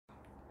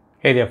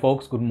Hey there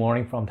folks, good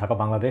morning from Dhaka,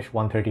 Bangladesh.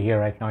 1:30 here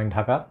right now in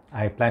Dhaka.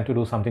 I plan to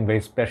do something very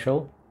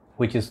special,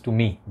 which is to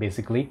me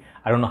basically.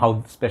 I don't know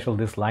how special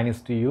this line is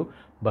to you,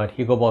 but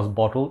Hugo Boss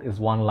Bottled is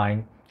one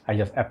line I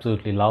just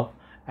absolutely love.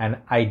 And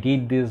I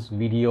did this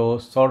video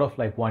sort of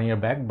like 1 year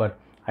back, but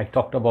I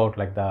talked about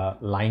like the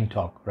line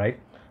talk, right?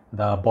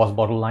 The Boss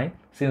Bottle line.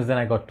 Since then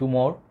I got two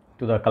more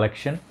to the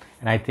collection,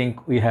 and I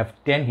think we have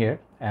 10 here.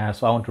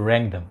 So I want to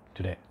rank them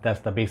today. That's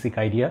the basic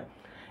idea.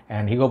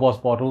 And Hugo Boss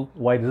Bottle,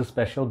 why this is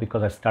special?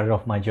 Because I started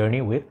off my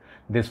journey with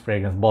this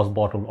fragrance, Boss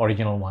Bottle,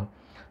 original one.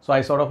 So I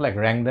sort of like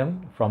ranked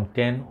them from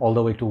 10 all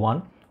the way to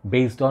 1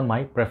 based on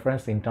my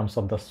preference in terms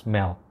of the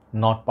smell,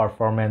 not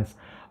performance,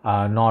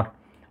 not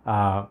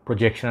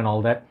projection and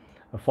all that.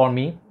 For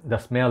me, the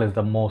smell is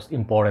the most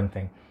important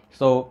thing.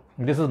 So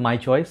this is my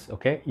choice,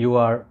 okay? You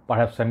are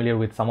perhaps familiar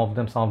with some of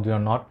them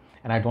are not,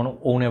 and I don't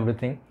own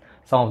everything.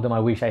 Some of them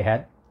I wish I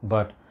had,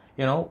 but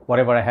you know,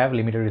 whatever I have,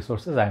 limited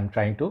resources, I'm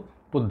trying to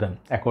put them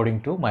according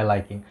to my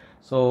liking.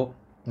 So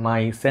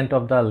my scent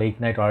of the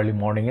late night or early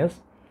morning is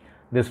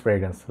this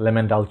fragrance,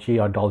 lemon dolce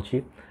or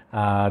dolce.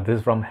 This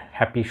is from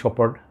Happy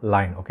Shepherd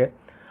line. Okay,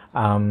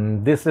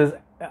 this is,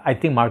 I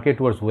think, marketed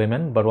towards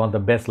women, but one of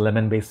the best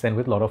lemon based scent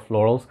with a lot of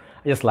florals.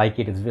 I just like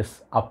it. It's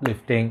just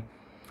uplifting,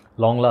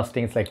 long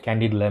lasting. It's like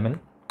candied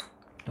lemon.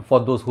 For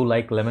those who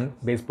like lemon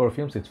based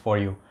perfumes, it's for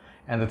you.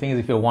 And the thing is,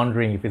 if you're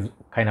wondering if it's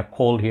kind of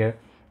cold here,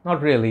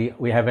 not really.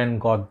 We haven't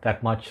got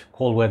that much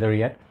cold weather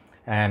yet,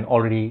 and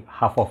already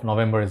half of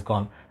November is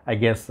gone. I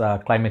guess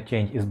climate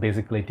change is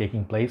basically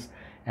taking place,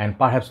 and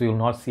perhaps we will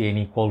not see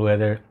any cold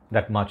weather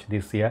that much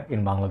this year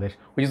in Bangladesh,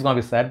 which is going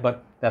to be sad,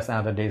 but that's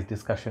another day's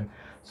discussion.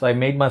 So I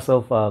made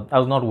myself, I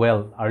was not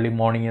well early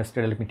morning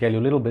yesterday. Let me tell you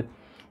a little bit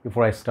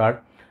before I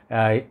start.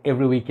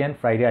 Every weekend,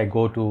 Friday, I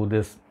go to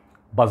this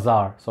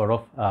bazaar sort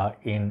of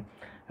in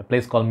a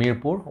place called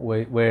Mirpur,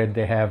 where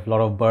they have a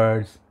lot of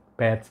birds,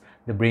 pets,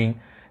 they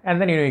bring, and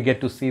then you get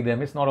to see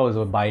them. It's not always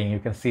about buying, you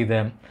can see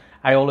them.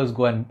 I always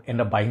go and end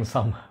up buying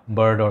some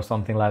bird or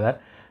something like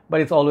that,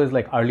 but it's always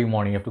like early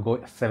morning. You have to go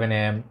 7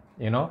 a.m.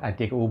 You know, I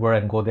take Uber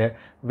and go there.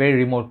 Very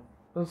remote,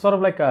 sort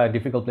of like a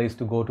difficult place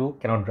to go to.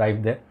 Cannot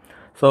drive there.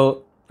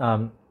 So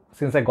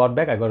since I got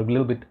back, I got a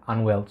little bit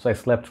unwell, so I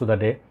slept through the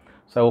day.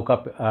 So I woke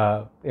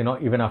up, you know,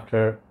 even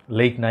after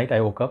late night,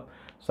 I woke up.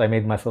 So I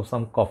made myself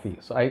some coffee.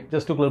 So I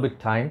just took a little bit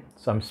time.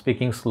 So I'm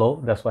speaking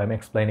slow. That's why I'm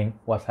explaining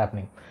what's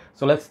happening.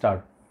 So let's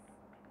start.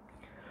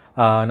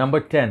 Number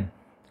 10.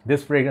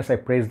 This fragrance I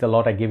praised a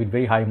lot. I gave it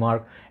very high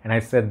mark, and I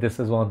said this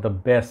is one of the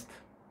best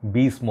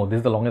beast mode. This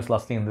is the longest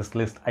lasting in this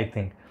list, I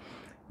think.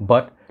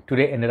 But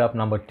today ended up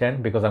number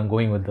 10 because I'm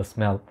going with the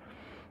smell.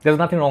 There's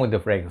nothing wrong with the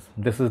fragrance.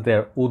 This is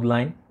their Oud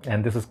line,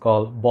 and this is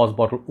called Boss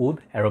Bottled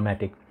Oud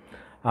Aromatic.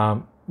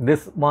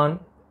 This one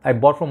I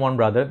bought from one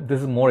brother.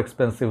 This is more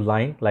expensive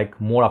line,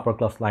 like more upper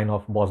class line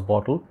of Boss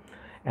Bottle,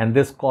 and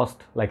this cost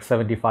like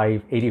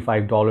 $75,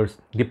 $85.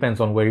 Depends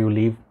on where you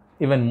live,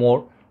 even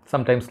more,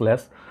 sometimes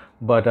less.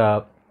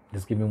 But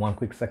just give me one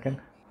quick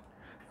second.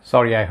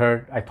 Sorry,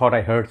 I thought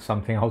I heard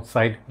something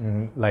outside,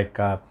 like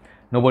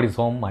nobody's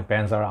home. My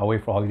parents are away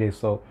for holidays,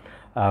 so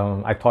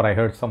I thought I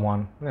heard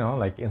someone, you know,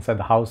 like inside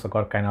the house. I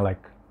got kind of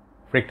like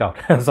freaked out.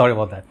 Sorry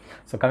about that.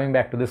 So coming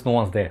back to this, no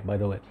one's there, by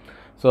the way.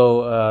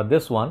 So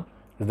this one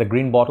is the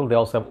green bottle. They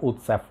also have Oud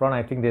Saffron.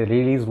 I think they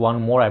released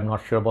one more. I'm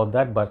not sure about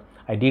that, but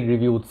I did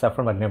review Oud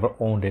Saffron, but never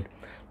owned it.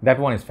 That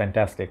one is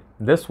fantastic.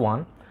 This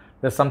one,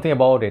 there's something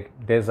about it.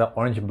 There's an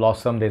orange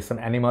blossom. There's some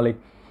animalic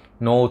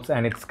notes,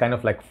 and it's kind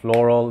of like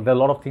floral. There are a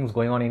lot of things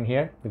going on in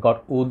here. We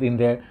got oud in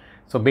there,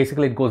 so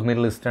basically it goes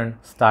Middle Eastern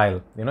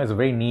style. You know, it's a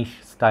very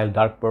niche style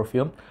dark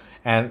perfume,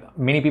 and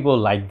many people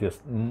like this.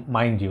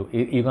 Mind you,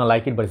 you're gonna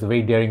like it, but it's a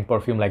very daring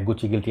perfume, like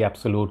Gucci Guilty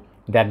Absolute.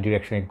 That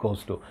direction it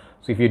goes to.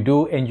 So if you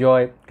do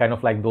enjoy kind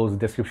of like those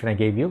description I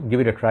gave you,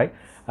 give it a try.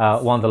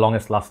 One of the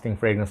longest lasting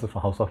fragrances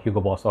from House of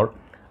Hugo Boss, or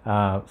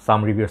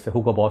some reviewers say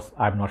Hugo Boss.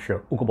 I'm not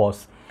sure. Hugo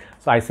Boss.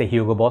 So I say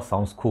Hugo Boss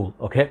sounds cool.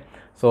 Okay.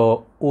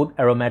 So Oud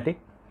Aromatic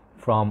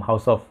from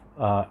House of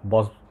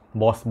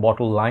Boss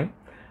Bottle line.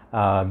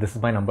 This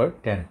is my number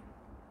 10.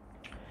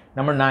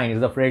 Number 9 is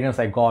the fragrance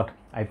I got,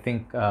 I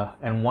think,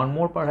 and one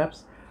more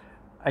perhaps.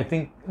 I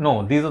think,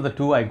 no, these are the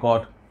two I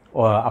got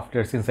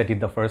after, since I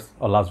did the first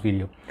or last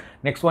video.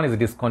 Next one is a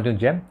discontinued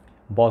gem,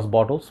 Boss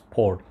Bottles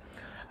Poured.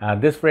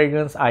 This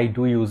fragrance, I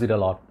do use it a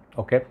lot.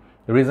 Okay.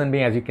 The reason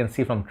being, as you can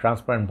see from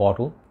transparent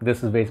bottle,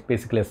 this is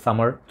basically a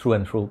summer through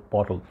and through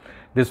bottle.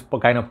 This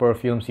kind of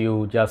perfumes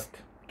you just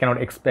cannot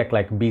expect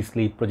like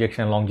beastly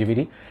projection and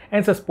longevity, and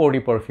it's a sporty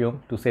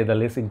perfume to say the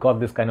least. It got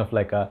this kind of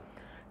like a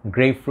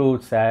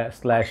grapefruit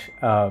slash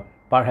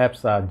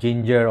perhaps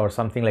ginger or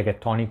something like a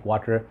tonic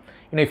water.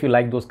 You know, if you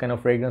like those kind of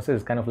fragrances,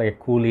 it's kind of like a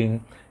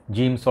cooling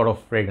gym sort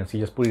of fragrance. You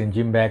just put it in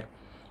gym bag,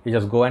 you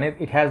just go, and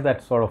it has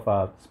that sort of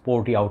a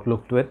sporty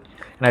outlook to it,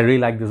 and I really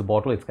like this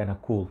bottle. It's kind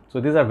of cool. So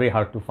these are very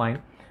hard to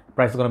find.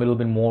 Price is going to be a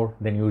little bit more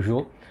than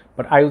usual,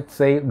 but I would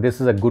say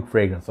this is a good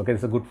fragrance. Okay,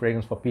 it's a good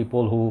fragrance for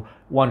people who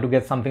want to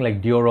get something like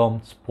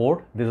Dior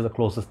Sport. This is the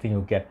closest thing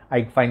you get.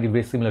 I find it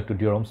very similar to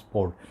Dior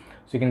Sport,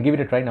 so you can give it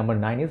a try. Number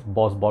 9 is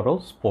Boss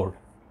Bottle Sport.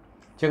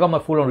 check out my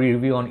full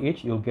review on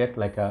each. You'll get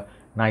like a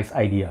nice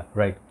idea,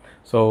 right?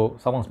 So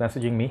someone's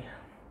messaging me.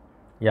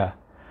 Yeah,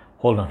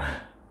 hold on.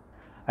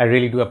 I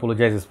really do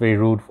apologize. It's very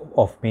rude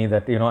of me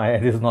that, you know,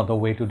 this is not the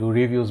way to do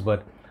reviews,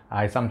 but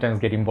I sometimes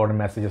get important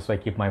messages, so I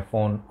keep my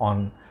phone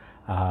on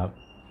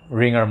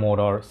ringer mode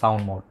or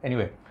sound mode.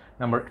 Anyway,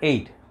 number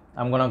 8,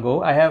 I'm gonna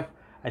go. I have,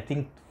 I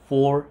think,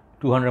 4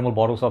 200 ml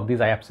bottles of these.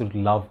 I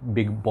absolutely love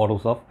big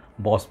bottles of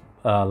Boss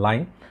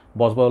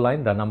Bottle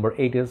line. The number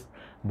 8 is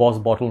Boss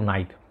Bottle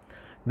Night.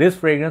 This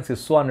fragrance is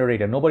so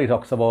underrated. Nobody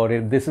talks about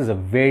it. This is a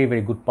very,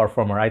 very good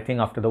performer. I think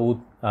after the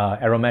Oud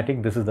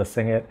Aromatic, this is the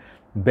second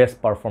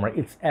best performer.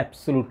 It's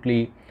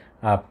absolutely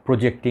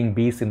projecting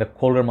beast in the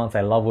colder months.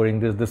 I love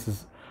wearing this. This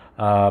is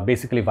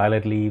basically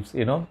violet leaves,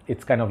 you know.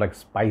 It's kind of like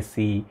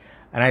spicy,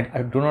 and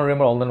I do not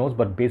remember all the notes,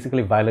 but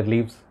basically violet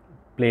leaves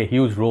play a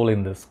huge role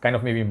in this. Kind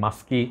of maybe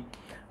musky.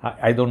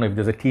 I don't know if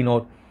there's a tea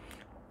note.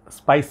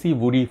 Spicy,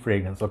 woody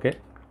fragrance, okay?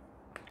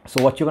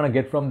 So what you're gonna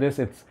get from this,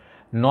 it's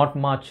not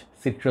much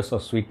citrus or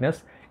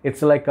sweetness.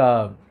 It's like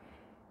a,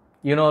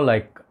 you know,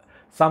 like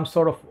some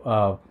sort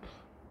of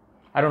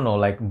I don't know,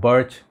 like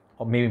birch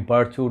or maybe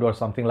birch wood or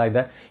something like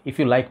that. If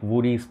you like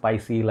woody,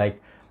 spicy, like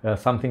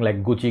something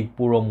like Gucci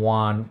Purom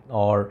 1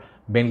 or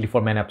Bentley for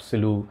Men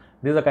Absolute,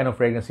 these are kind of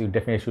fragrance you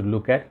definitely should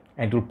look at,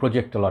 and it will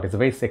project a lot. It's a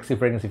very sexy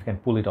fragrance if you can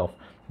pull it off,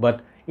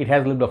 but it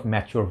has a little bit of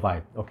mature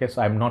vibe, okay?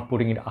 So I'm not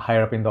putting it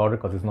higher up in the order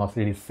because it's not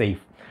really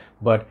safe,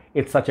 but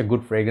it's such a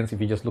good fragrance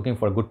if you're just looking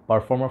for a good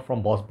performer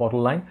from Boss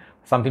Bottle line,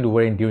 something to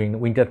wear in during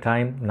winter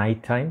time,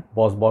 night time.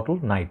 Boss Bottle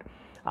Night,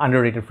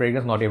 underrated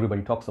fragrance, not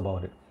everybody talks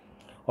about it.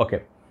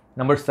 Okay,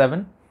 number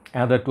 7,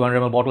 another 200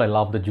 ml bottle. I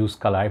love the juice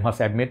color. I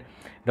must admit,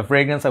 the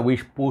fragrance I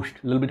wish pushed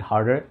a little bit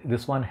harder.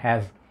 This one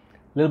has a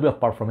little bit of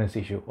performance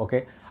issue,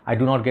 okay? I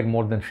do not get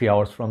more than 3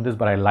 hours from this,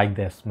 but I like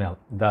the smell.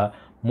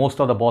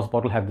 Most of the Boss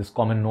bottle have this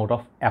common note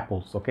of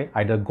apples, okay?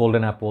 Either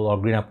golden apple or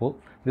green apple.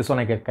 This one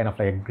I get kind of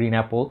like a green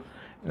apple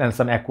and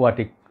some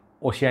aquatic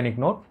oceanic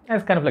note, and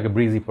it's kind of like a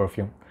breezy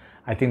perfume.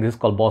 I think this is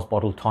called Boss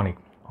Bottle Tonic,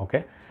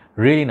 okay?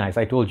 Really nice.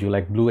 I told you,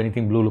 like blue,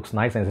 anything blue looks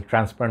nice, and it's a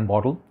transparent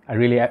bottle. I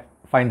really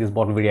find this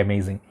bottle very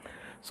amazing.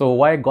 So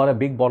why I got a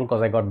big bottle?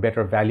 Because I got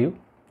better value.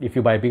 If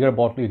you buy a bigger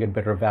bottle, you get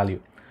better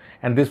value.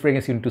 And this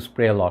fragrance you need to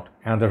spray a lot.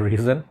 Another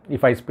reason,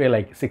 if I spray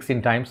like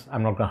 16 times,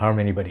 I'm not gonna harm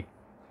anybody,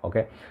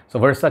 okay? So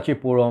Versace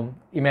Purom,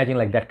 imagine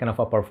like that kind of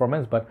a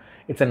performance, but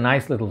it's a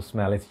nice little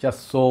smell. It's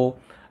just so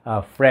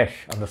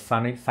fresh on the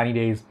sunny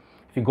days.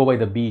 If you go by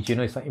the beach, you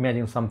know,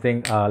 imagine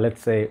something,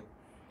 let's say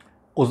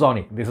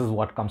ozonic. This is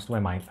what comes to my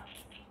mind,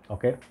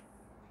 okay?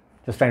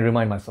 Just trying to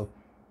remind myself.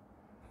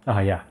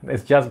 Yeah,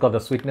 it's just got the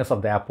sweetness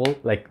of the apple.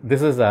 Like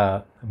this is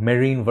a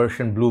marine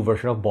version, blue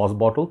version of Boss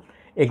Bottle.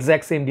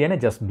 Exact same DNA,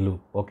 just blue,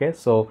 okay?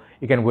 So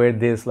you can wear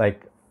this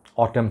like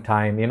autumn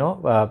time, you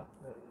know,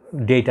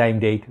 daytime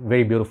date.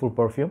 Very beautiful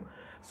perfume.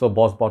 So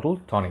Boss Bottle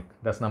Tonic,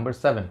 that's number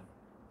 7.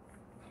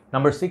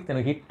 Number 6, then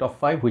we hit top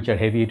 5, which are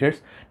heavy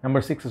hitters.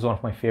 Number 6 is one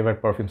of my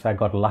favorite perfumes. I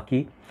got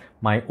lucky.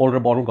 My older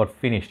bottle got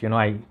finished. You know,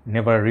 I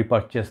never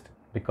repurchased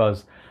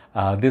because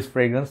this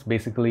fragrance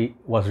basically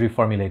was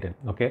reformulated,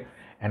 okay?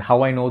 And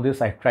how I know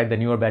this, I tried the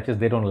newer batches.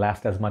 They don't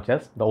last as much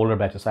as the older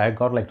batches. So I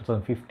got like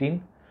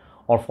 2015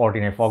 or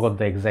 14. I forgot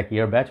the exact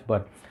year batch,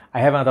 but I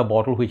have another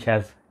bottle which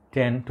has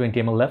 10,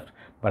 20 ml left,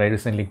 but I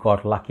recently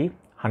got lucky.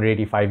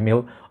 185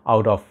 ml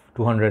out of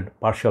 200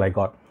 partial I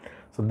got.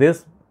 So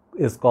this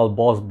is called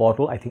Boss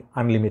Bottle, I think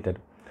Unlimited.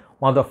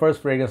 One of the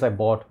first fragrance I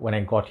bought when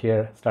I got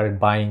here, started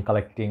buying,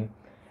 collecting.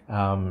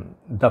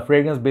 The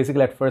fragrance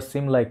basically at first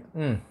seemed like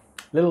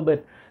little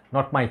bit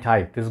not my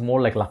type. This is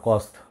more like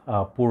Lacoste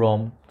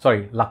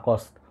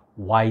Lacoste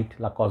White,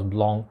 Lacoste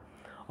Blanc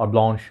or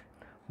Blanche.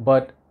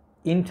 But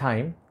in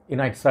time, you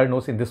know, I started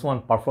noticing this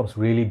one performs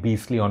really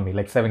beastly on me,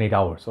 like 7-8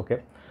 hours, okay?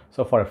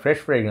 So for a fresh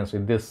fragrance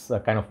with this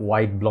kind of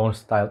white blonde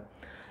style,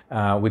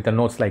 with the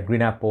notes like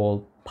green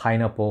apple,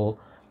 pineapple,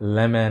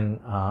 lemon,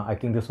 I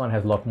think this one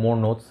has a lot more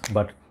notes,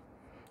 but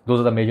those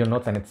are the major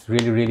notes, and it's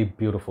really, really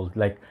beautiful.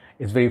 Like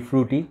it's very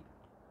fruity.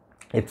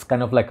 It's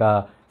kind of like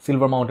a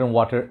Silver Mountain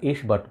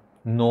water-ish, but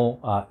no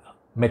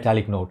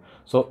metallic note.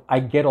 So I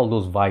get all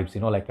those vibes,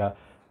 you know, like a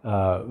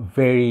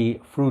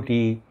very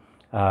fruity,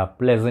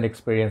 pleasant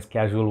experience,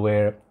 casual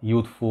wear,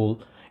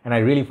 youthful, and I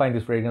really find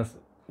this fragrance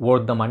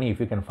worth the money if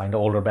you can find the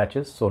older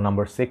batches. So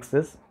number 6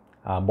 is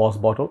Boss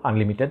Bottle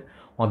Unlimited,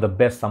 one of the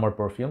best summer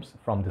perfumes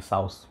from this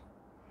house.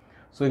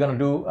 So we're gonna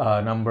do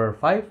number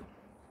 5.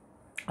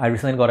 I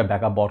recently got a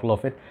backup bottle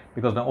of it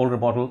because my older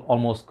bottle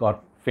almost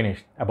got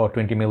finished, about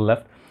 20 ml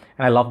left,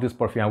 and I love this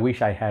perfume. I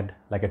wish I had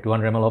like a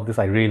 200 ml of this.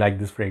 I really like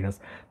this fragrance.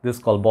 This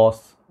is called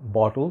Boss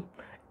Bottle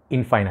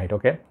Infinite,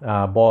 okay?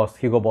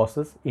 Hugo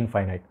Boss's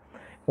Infinite.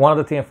 One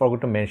other thing I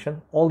forgot to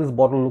mention, all this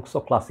bottle looks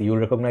so classy. You'll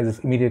recognize this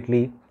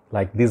immediately,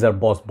 like these are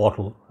Boss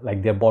bottle.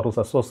 Like their bottles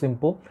are so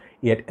simple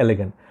yet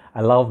elegant.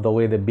 I love the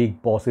way the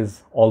big Boss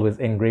is always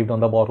engraved on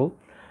the bottle,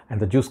 and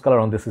the juice color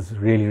on this is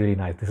really, really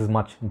nice. This is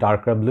much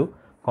darker blue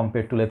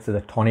compared to, let's say,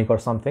 the Tonic or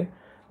something.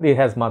 It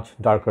has much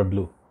darker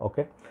blue,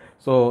 okay?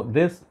 So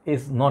this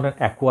is not an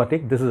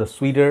aquatic. This is a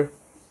sweeter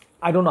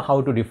I don't know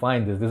how to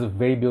define this. This is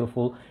very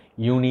beautiful,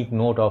 unique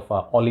note of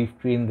olive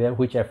tree in there,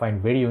 which I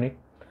find very unique.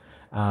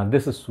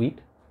 This is sweet,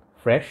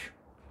 fresh,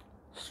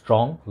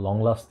 strong,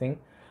 long lasting,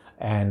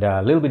 and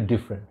a little bit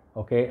different.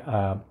 Okay,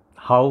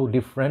 how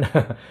different?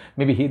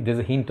 Maybe there's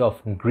a hint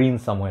of green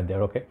somewhere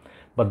there. Okay,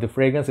 but the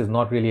fragrance is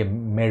not really a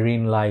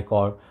marine like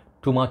or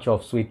too much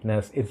of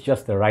sweetness. It's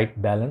just the right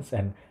balance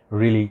and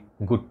really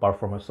good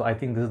performance. So I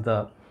think this is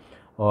the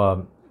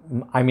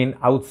I mean,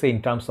 I would say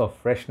in terms of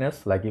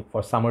freshness, like if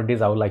for summer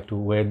days I would like to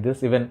wear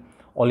this. Even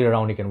all year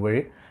round you can wear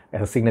it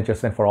as a signature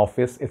scent for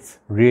office. It's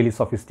really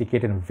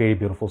sophisticated and very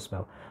beautiful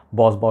smell.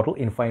 Boss Bottle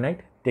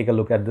Infinite. Take a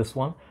look at this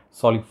one.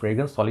 Solid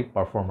fragrance, solid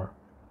performer.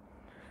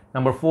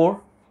 Number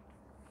 4,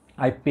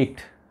 I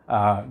picked,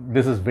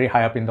 this is very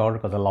high up in the order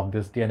because I love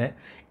this DNA.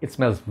 It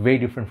smells very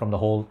different from the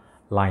whole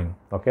line.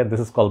 Okay, this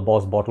is called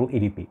Boss Bottle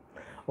EDP.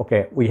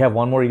 Okay, we have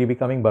one more EDP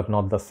coming, but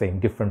not the same,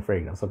 different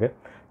fragrance. Okay,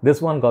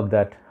 this one got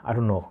that, I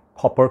don't know,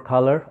 copper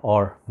color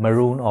or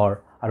maroon,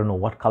 or I don't know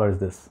what color is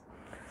this.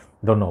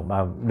 Don't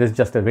know. This is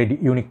just a very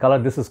unique color.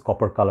 This is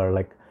copper color,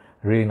 like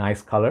really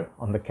nice color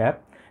on the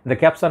cap. The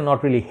caps are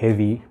not really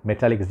heavy,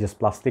 metallic is just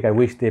plastic. I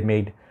wish they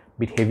made a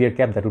bit heavier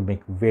cap. That would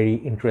make very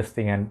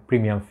interesting and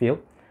premium feel.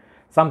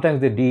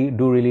 Sometimes they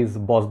do release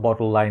Boss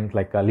Bottle lines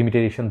like limited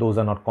edition. Those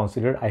are not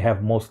considered. I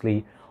have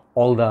mostly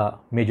all the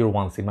major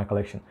ones in my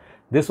collection.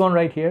 This one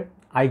right here,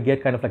 I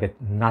get kind of like a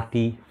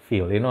nutty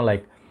feel, you know,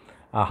 like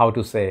how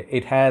to say,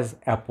 it has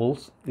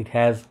apples, it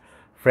has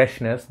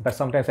freshness, but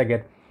sometimes I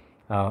get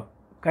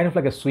kind of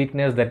like a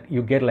sweetness that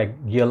you get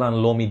like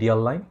Guerlain low medial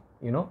line,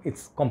 you know,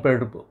 it's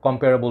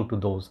comparable to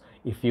those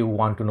if you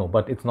want to know,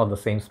 but it's not the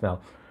same smell.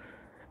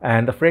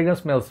 And the fragrance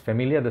smells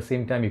familiar. At the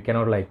same time, you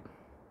cannot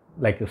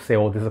like you say,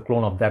 oh, this is a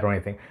clone of that or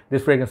anything.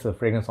 This fragrance is a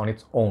fragrance on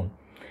its own.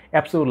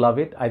 Absolutely love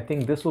it. I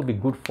think this will be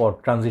good for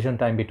transition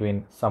time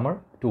between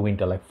summer to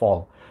winter, like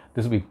fall.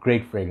 This will be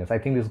great fragrance. I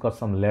think this got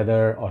some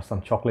leather or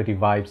some chocolatey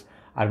vibes.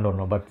 I don't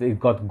know, but it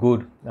got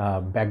good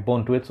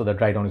backbone to it, so the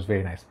dry down is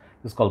very nice.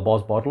 This is called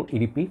Boss Bottle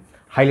EDP.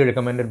 Highly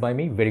recommended by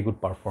me. Very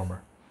good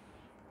performer.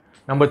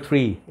 Number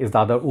 3 is the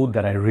other oud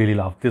that I really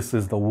love. This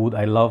is the oud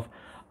I love.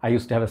 I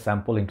used to have a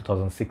sample in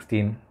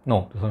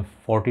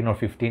 2014 or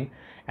 15,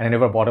 and I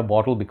never bought a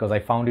bottle because I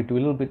found it a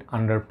little bit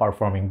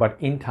underperforming. But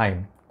in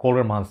time,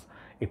 colder months,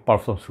 it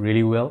performs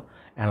really well,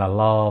 and I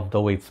love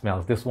the way it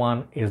smells. This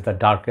one is the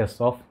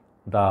darkest of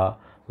the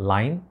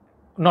line.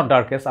 Not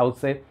darkest, I would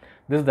say.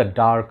 This is the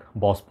dark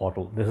Boss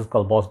Bottle. This is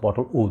called Boss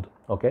Bottle Oud.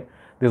 Okay,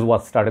 this is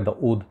what started the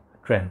oud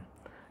trend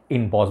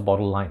in Boss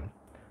Bottle line.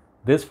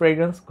 This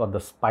fragrance got the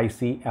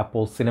spicy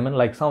apple cinnamon,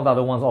 like some of the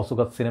other ones also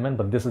got cinnamon,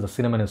 but this is the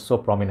cinnamon is so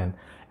prominent.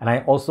 And I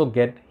also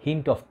get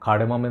hint of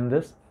cardamom in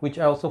this, which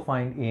I also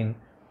find in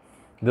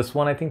this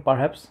one. I think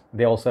perhaps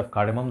they also have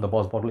cardamom, the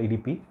Boss Bottle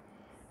EDP.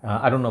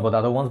 I don't know about the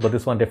other ones, but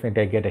this one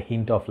definitely I get a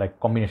hint of like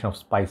combination of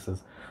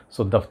spices.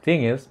 So the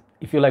thing is,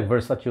 if you like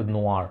Versace Oud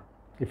Noir,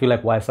 if you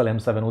like YSL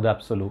M7 Oud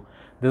Absolute,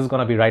 this is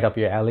gonna be right up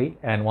your alley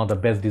and one of the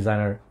best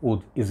designer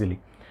oud easily.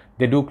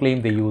 They do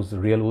claim they use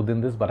real oud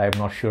in this, but I'm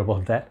not sure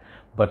about that.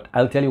 But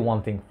I'll tell you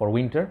one thing, for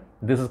winter,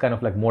 this is kind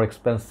of like more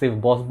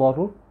expensive Boss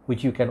Bottle,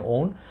 which you can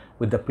own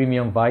with the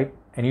premium vibe.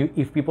 And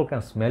if people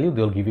can smell you,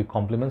 they'll give you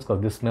compliments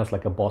because this smells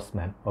like a boss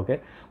man.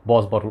 Okay,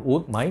 Boss Bottle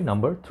Oud, my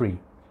number 3.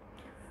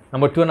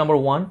 Number 2 and number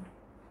 1,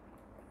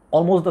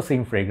 almost the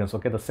same fragrance.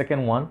 Okay, the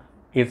second one,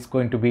 it's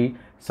going to be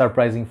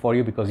surprising for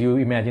you because you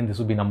imagine this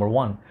would be number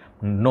 1.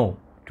 No,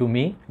 to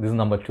me, this is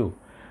number 2.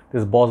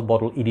 This is Boss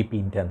Bottle EDP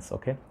Intense.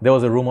 Okay, there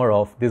was a rumor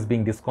of this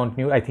being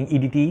discontinued. I think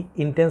EDT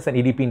Intense and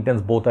EDP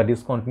Intense both are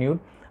discontinued.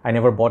 I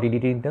never bought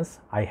EDT Intense.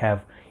 I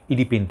have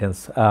EDP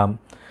Intense.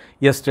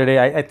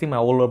 Yesterday, I think my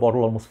older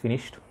bottle almost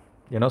finished.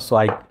 You know, so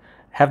I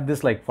have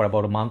this like for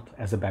about a month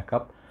as a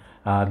backup.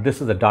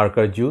 This is a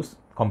darker juice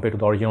compared to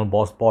the original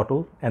Boss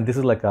Bottle, and this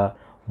is like a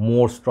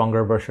more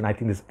stronger version. I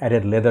think this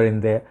added leather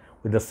in there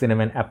with the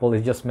cinnamon apple.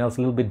 It just smells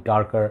a little bit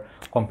darker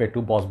compared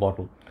to Boss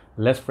Bottle.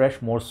 Less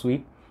fresh, more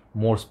sweet,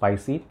 more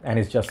spicy, and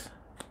it's just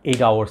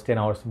 8 hours, 10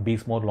 hours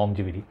beast mode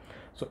longevity.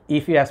 So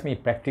if you ask me,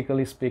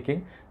 practically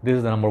speaking, this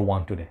is the number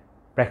 1 today,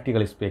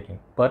 practically speaking.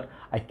 But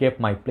I kept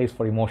my place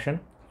for emotion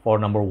for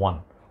number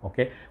 1.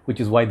 Okay, which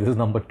is why this is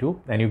number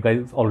 2, and you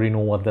guys already know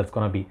what that's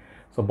gonna be.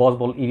 So Boss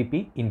Bottle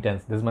EDP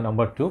Intense, this is my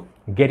number 2.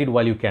 Get it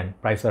while you can.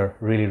 Prices are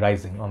really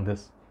rising on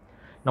this.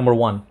 Number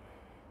 1,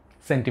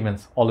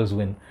 sentiments always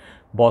win.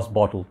 Boss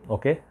Bottle.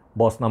 Okay,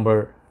 Boss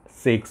number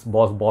 6,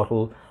 Boss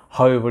Bottle,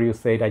 however you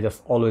say it. I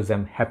just always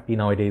am happy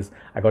nowadays.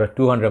 I got a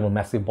 200 ml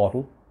massive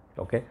bottle.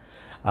 Okay,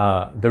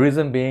 the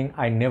reason being,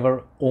 I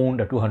never owned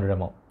a 200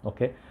 ml.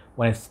 Okay,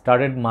 when I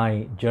started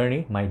my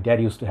journey, my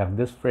dad used to have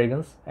this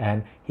fragrance,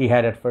 and he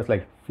had at first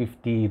like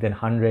 50, then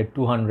 100,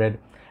 200,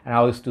 and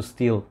I used to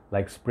steal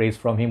like sprays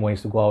from him when he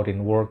used to go out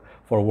in work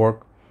for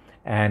work.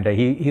 And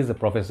he's a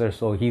professor,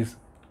 so he's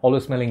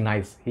always smelling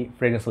nice.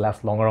 Fragrance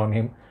lasts longer on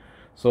him.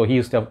 So he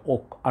used to have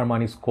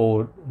Armani's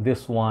Code,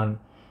 this one.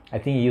 I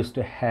think he used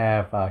to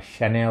have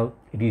Chanel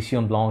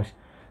Edition Blanche,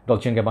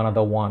 Dolce & Gabbana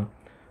the one.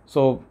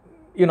 So,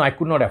 you know, I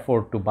could not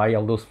afford to buy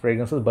all those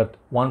fragrances, but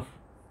one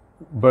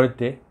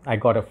birthday, I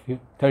got a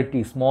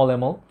 30 small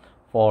ml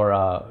for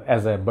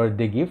as a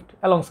birthday gift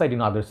alongside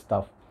other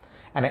stuff,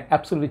 and I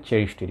absolutely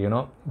cherished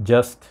it.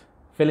 Just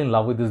fell in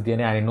love with this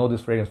DNA. I know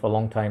this fragrance for a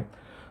long time,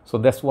 so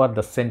that's what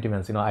the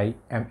sentiments. I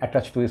am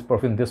attached to this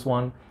perfume. This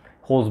one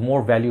holds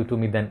more value to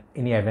me than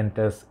any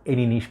Aventus,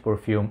 any niche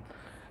perfume.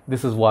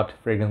 This is what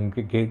fragrance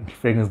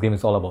game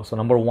is all about. So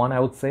number one, I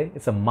would say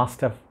it's a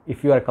must-have.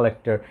 If you are a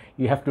collector,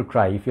 you have to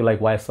try. If you like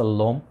YSL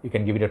L'Homme, you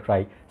can give it a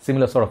try.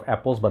 Similar sort of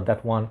apples, but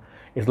that one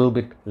is a little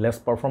bit less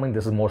performing.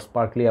 This is more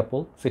sparkly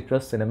apple,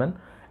 citrus, cinnamon,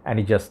 and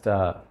it just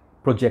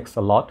projects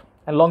a lot.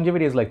 And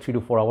longevity is like 3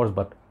 to 4 hours,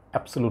 but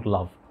absolute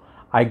love.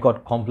 I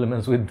got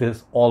compliments with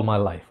this all my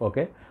life.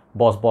 Okay,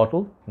 Boss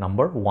bottle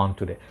number 1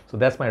 today. So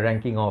that's my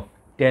ranking of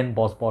 10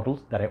 Boss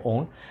bottles that I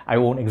own. I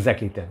own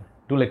exactly 10.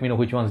 Do let me know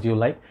which ones do you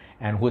like,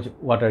 and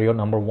what are your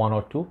number 1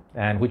 or 2,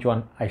 and which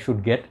one I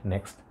should get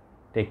next.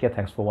 Take care.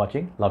 Thanks for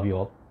watching. Love you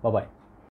all. Bye bye.